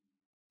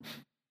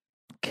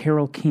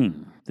Carole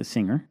King, the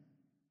singer.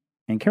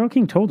 And Carole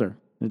King told her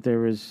that there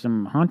was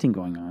some haunting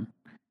going on.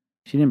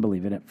 She didn't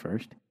believe it at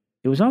first.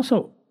 It was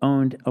also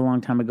owned a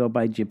long time ago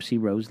by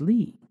Gypsy Rose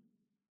Lee.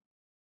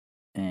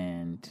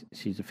 And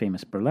she's a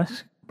famous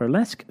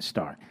burlesque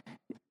star.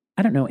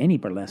 I don't know any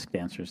burlesque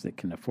dancers that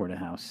can afford a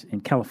house in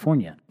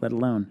California, let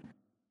alone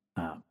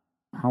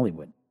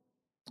Hollywood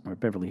or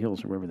Beverly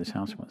Hills or wherever this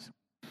house was.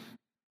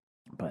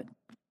 But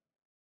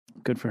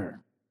good for her.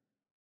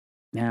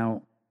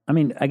 Now,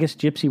 I guess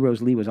Gypsy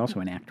Rose Lee was also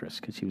an actress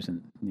because she was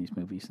in these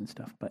movies and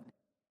stuff. But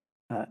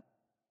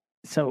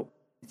so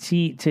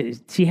she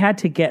had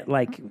to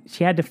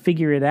she had to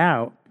figure it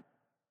out.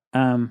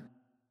 And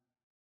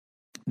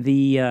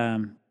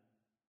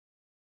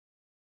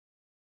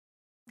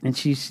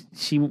she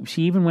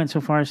even went so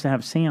far as to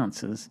have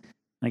seances.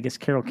 I guess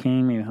Carole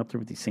King maybe helped her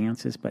with these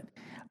seances. But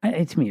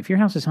to me, if your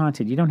house is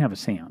haunted, you don't have a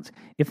seance.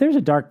 If there's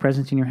a dark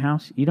presence in your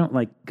house, you don't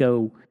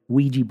go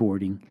Ouija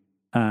boarding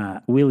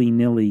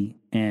willy-nilly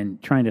and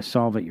trying to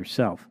solve it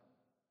yourself.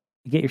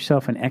 You get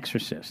yourself an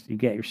exorcist. You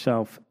get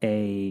yourself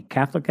a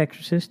Catholic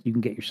exorcist. You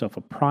can get yourself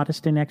a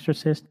Protestant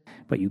exorcist,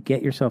 but you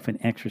get yourself an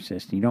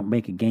exorcist, and you don't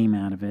make a game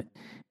out of it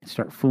and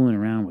start fooling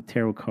around with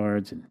tarot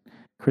cards and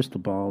crystal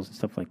balls and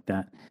stuff like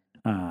that.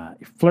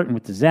 You're flirting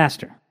with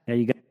disaster. There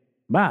you go.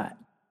 But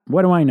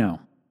what do I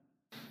know?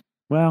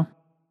 Well,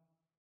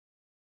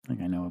 I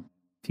think I know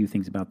a few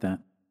things about that.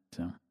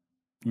 So,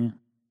 yeah.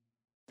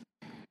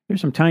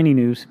 Here's some tiny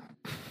news.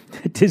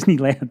 At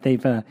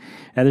Disneyland,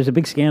 there's a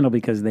big scandal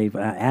because they've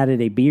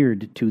added a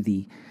beard to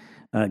the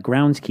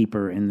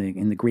groundskeeper in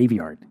the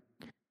graveyard.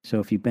 So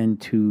if you've been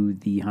to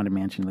the Haunted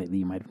Mansion lately,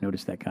 you might have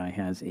noticed that guy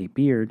has a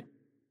beard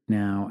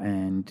now,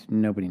 and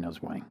nobody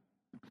knows why.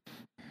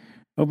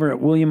 Over at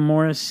William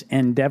Morris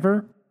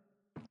Endeavor,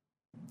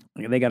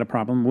 they got a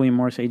problem. William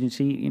Morris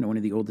Agency, one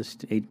of the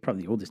oldest,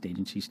 probably the oldest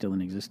agency still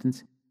in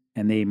existence,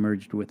 and they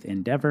merged with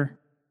Endeavor,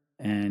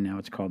 and now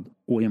it's called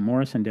William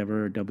Morris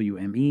Endeavor,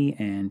 WME,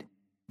 and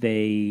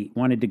they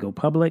wanted to go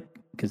public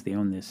because they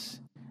own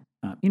this,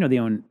 they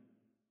own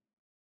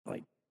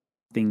like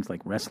things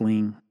like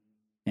wrestling,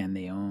 and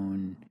they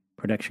own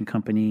production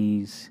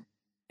companies,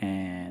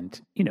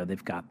 and,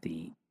 they've got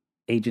the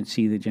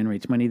agency that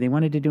generates money. They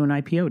wanted to do an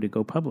IPO to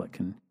go public,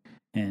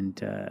 and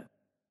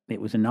it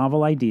was a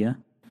novel idea,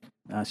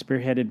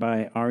 spearheaded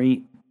by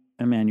Ari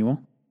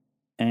Emanuel,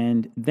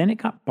 and then it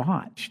got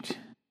botched,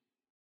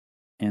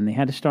 and they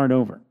had to start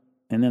over,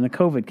 and then the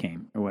COVID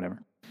came or whatever.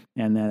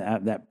 And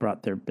that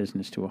brought their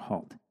business to a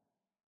halt.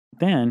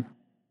 Then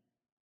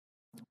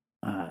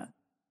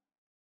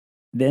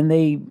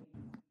they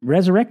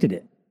resurrected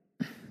it.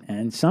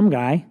 And some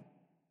guy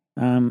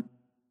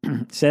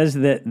says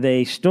that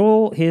they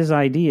stole his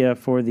idea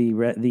for the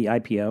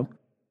IPO,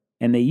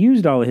 and they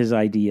used all of his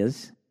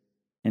ideas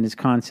and his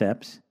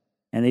concepts,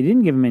 and they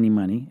didn't give him any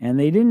money, and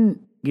they didn't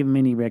give him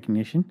any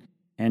recognition,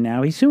 and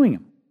now he's suing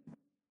him.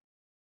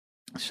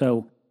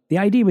 So the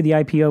idea with the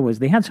IPO was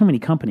they had so many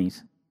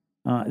companies.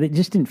 It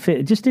just didn't fit.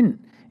 It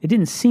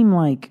didn't seem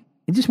like,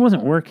 it just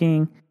wasn't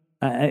working,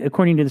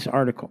 according to this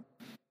article.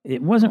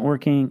 It wasn't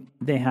working.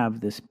 They have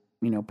this,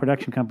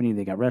 production company.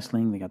 They got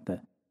wrestling. They got the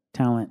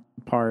talent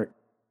part,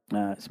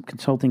 some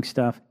consulting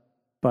stuff.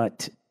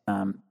 But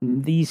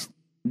this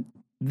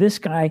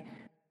guy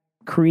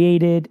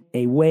created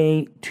a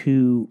way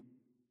to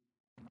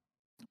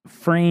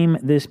frame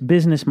this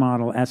business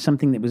model as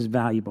something that was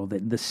valuable,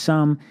 that the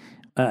sum,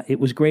 it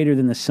was greater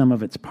than the sum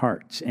of its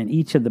parts, and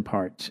each of the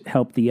parts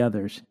helped the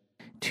others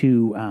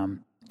to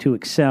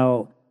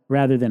excel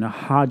rather than a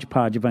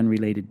hodgepodge of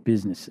unrelated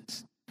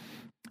businesses.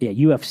 Yeah,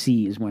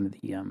 UFC is one of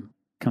the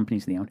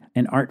companies they own,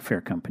 an art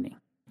fair company,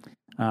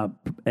 a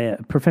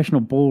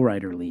professional bull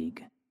rider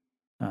league.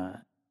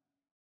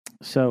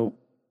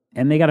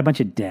 And they got a bunch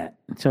of debt.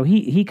 So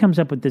he comes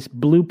up with this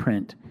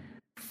blueprint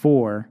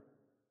for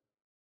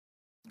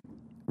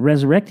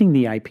resurrecting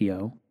the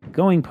IPO,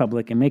 going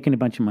public, and making a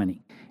bunch of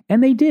money.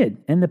 And they did.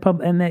 And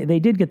they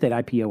did get that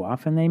IPO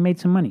off, and they made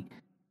some money.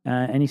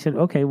 And he said,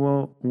 okay,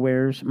 well,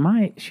 where's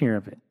my share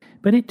of it?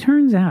 But it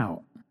turns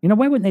out,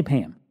 why wouldn't they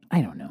pay him?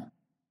 I don't know.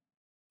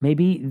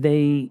 Maybe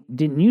they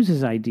didn't use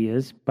his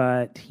ideas,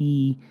 but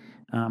he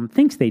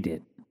thinks they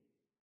did.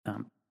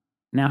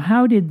 Now,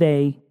 how did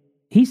they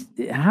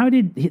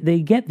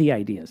get the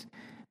ideas?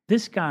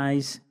 This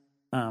guy's,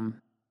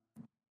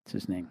 what's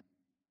his name?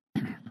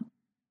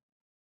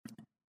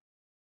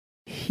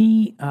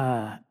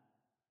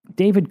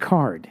 David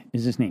Card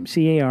is his name,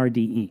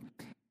 C-A-R-D-E.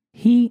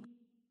 He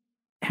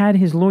had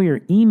his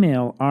lawyer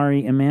email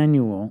Ari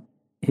Emanuel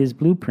his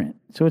blueprint.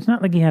 So it's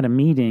not like he had a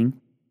meeting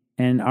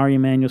and Ari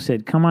Emanuel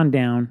said, come on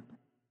down,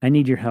 I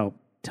need your help,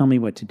 tell me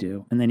what to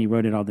do. And then he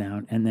wrote it all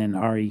down, and then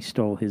Ari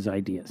stole his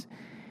ideas.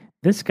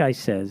 This guy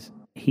says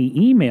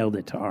he emailed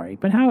it to Ari,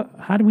 but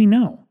how do we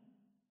know?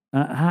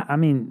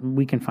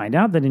 We can find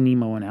out that an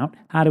email went out.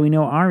 How do we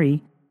know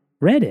Ari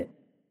read it?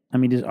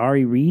 Does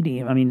Ari read?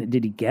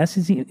 Did he guess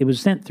his email? It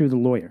was sent through the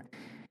lawyer.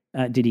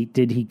 Did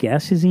he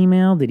guess his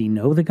email? Did he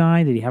know the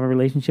guy? Did he have a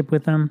relationship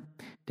with him?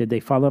 Did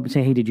they follow up and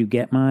say, hey, did you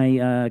get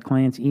my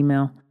client's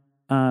email?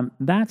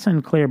 That's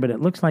unclear, but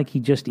it looks like he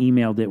just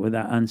emailed it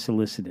without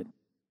unsolicited.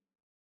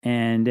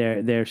 And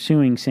they're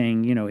suing,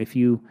 saying, if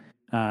you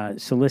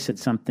solicit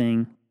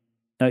something,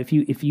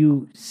 if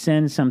you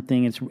send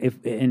something,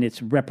 and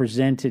it's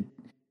represented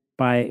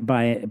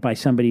by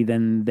somebody,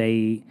 then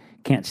they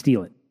can't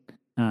steal it.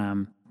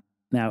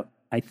 Now,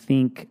 I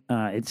think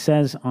it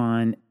says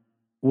on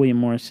William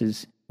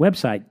Morris's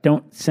website,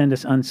 don't send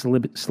us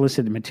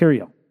unsolicited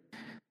material.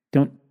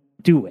 Don't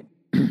do it.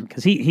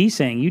 Because he's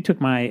saying, you took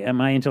my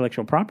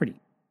intellectual property.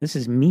 This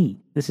is me.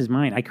 This is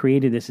mine. I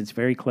created this. It's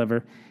very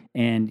clever.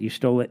 And you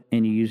stole it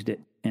and you used it.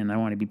 And I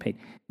want to be paid.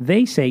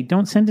 They say,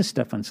 don't send us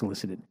stuff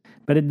unsolicited.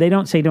 But they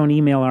don't say, don't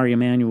email Ari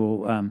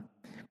Emanuel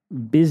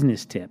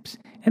business tips.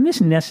 And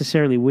this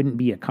necessarily wouldn't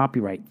be a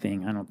copyright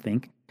thing, I don't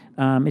think.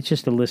 It's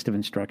just a list of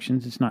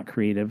instructions. It's not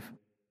creative.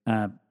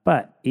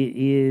 But it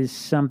is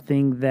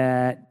something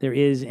that there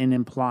is an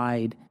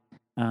implied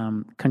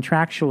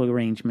contractual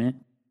arrangement.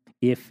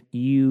 If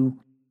you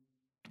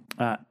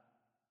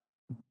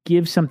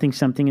give something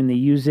and they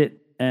use it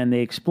and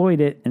they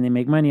exploit it and they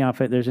make money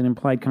off it, there's an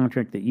implied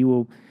contract that you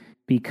will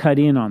be cut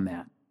in on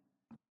that.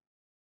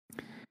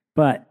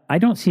 But I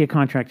don't see a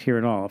contract here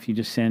at all if you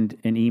just send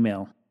an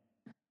email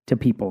to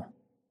people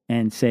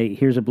and say,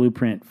 here's a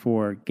blueprint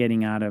for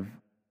getting out of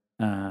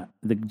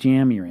the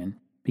jam you're in,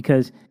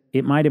 because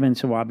it might have been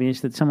so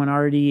obvious that someone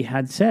already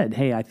had said,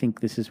 hey, I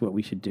think this is what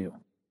we should do.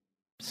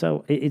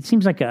 So it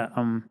seems like it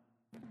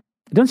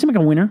doesn't seem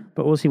like a winner,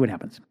 but we'll see what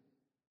happens.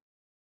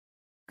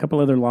 A couple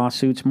other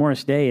lawsuits.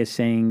 Morris Day is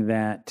saying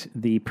that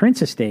the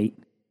Prince estate,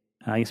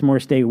 I guess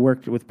Morris Day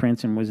worked with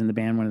Prince and was in the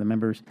band, one of the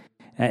members.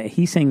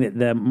 He's saying that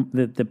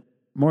the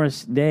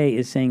Morris Day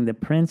is saying the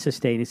Prince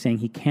estate is saying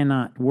he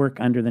cannot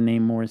work under the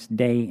name Morris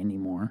Day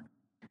anymore.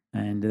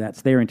 And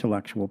that's their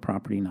intellectual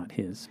property, not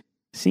his.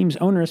 Seems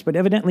onerous, but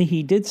evidently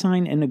he did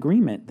sign an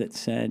agreement that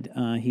said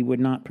he would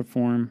not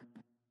perform,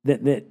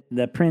 that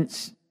the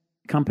Prince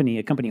company,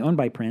 a company owned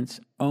by Prince,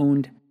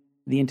 owned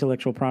the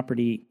intellectual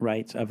property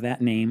rights of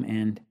that name,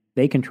 and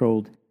they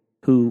controlled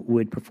who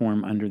would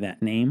perform under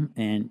that name.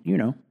 And,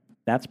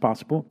 that's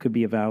possible. Could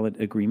be a valid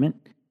agreement.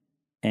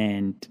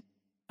 And,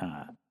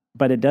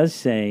 but it does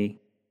say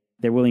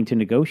they're willing to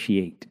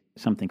negotiate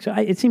something. So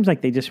it seems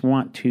like they just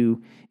want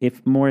to,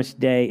 if Morris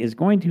Day is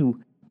going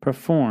to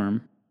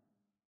perform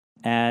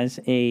as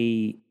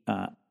a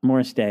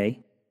Morris Day,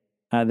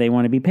 they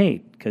want to be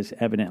paid, because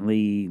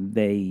evidently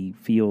they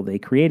feel they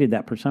created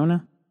that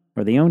persona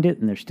or they owned it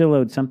and they're still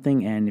owed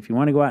something. And if you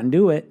want to go out and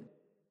do it,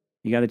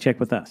 you got to check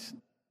with us.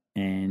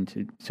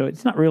 And so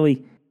it's not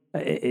really,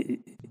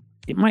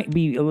 it might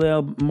be a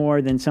little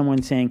more than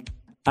someone saying,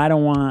 I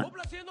don't want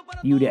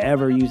you to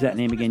ever use that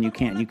name again. You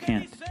can't.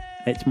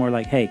 It's more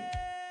like, hey,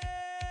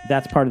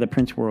 that's part of the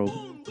Prince world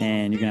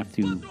and you're going to have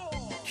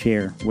to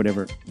share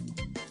whatever.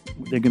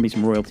 There are going to be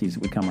some royalties that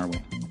would come our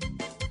way.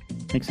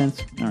 Make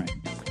sense? All right.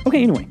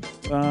 Okay, anyway,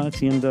 that's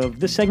the end of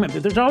this segment.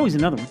 There's always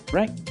another one,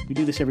 right? We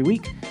do this every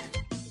week.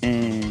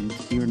 And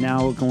you're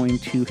now going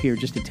to hear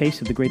just a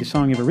taste of the greatest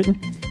song ever written.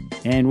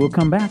 And we'll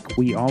come back.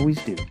 We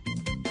always do.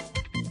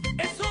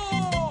 ¡Eso!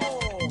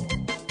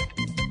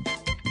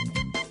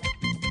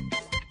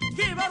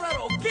 ¡Qué barra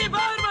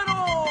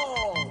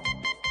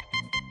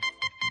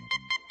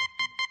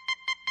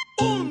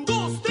Un,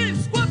 dos,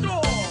 tres,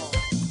 cuatro.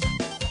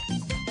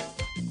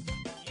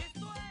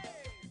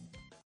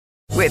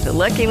 With the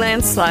Lucky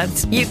Land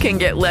Slots, you can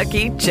get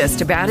lucky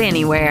just about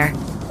anywhere.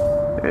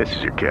 This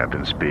is your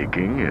captain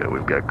speaking.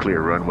 We've got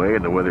clear runway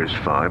and the weather's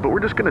fine, but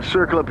we're just going to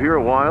circle up here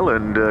a while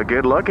and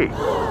get lucky.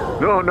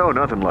 No,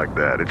 nothing like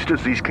that. It's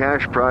just these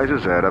cash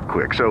prizes add up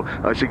quick. So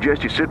I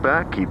suggest you sit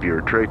back, keep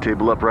your tray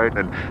table upright,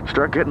 and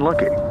start getting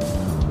lucky.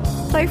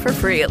 Play for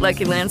free at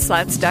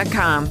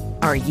LuckyLandSlots.com.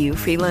 Are you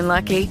feeling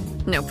lucky?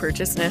 No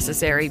purchase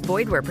necessary.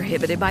 Void where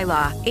prohibited by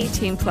law.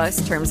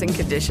 18+ terms and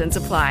conditions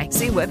apply.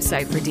 See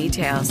website for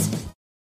details.